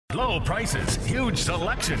Low prices, huge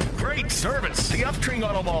selection, great service. The Uftring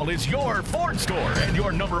Automall is your Ford store and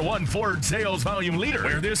your #1 Ford sales volume leader.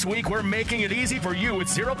 Where this week we're making it easy for you with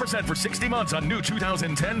 0% for 60 months on new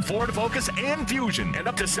 2010 Ford Focus and Fusion and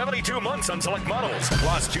up to 72 months on select models.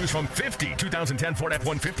 Plus, choose from 50 2010 Ford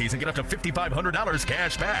F-150s and get up to $5,500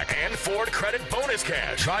 cash back and Ford credit bonus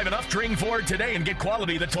cash. Drive an Uftring Ford today and get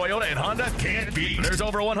quality that Toyota and Honda can't beat. There's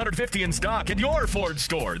over 150 in stock at your Ford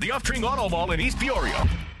store, the Uftring Automall in East Peoria.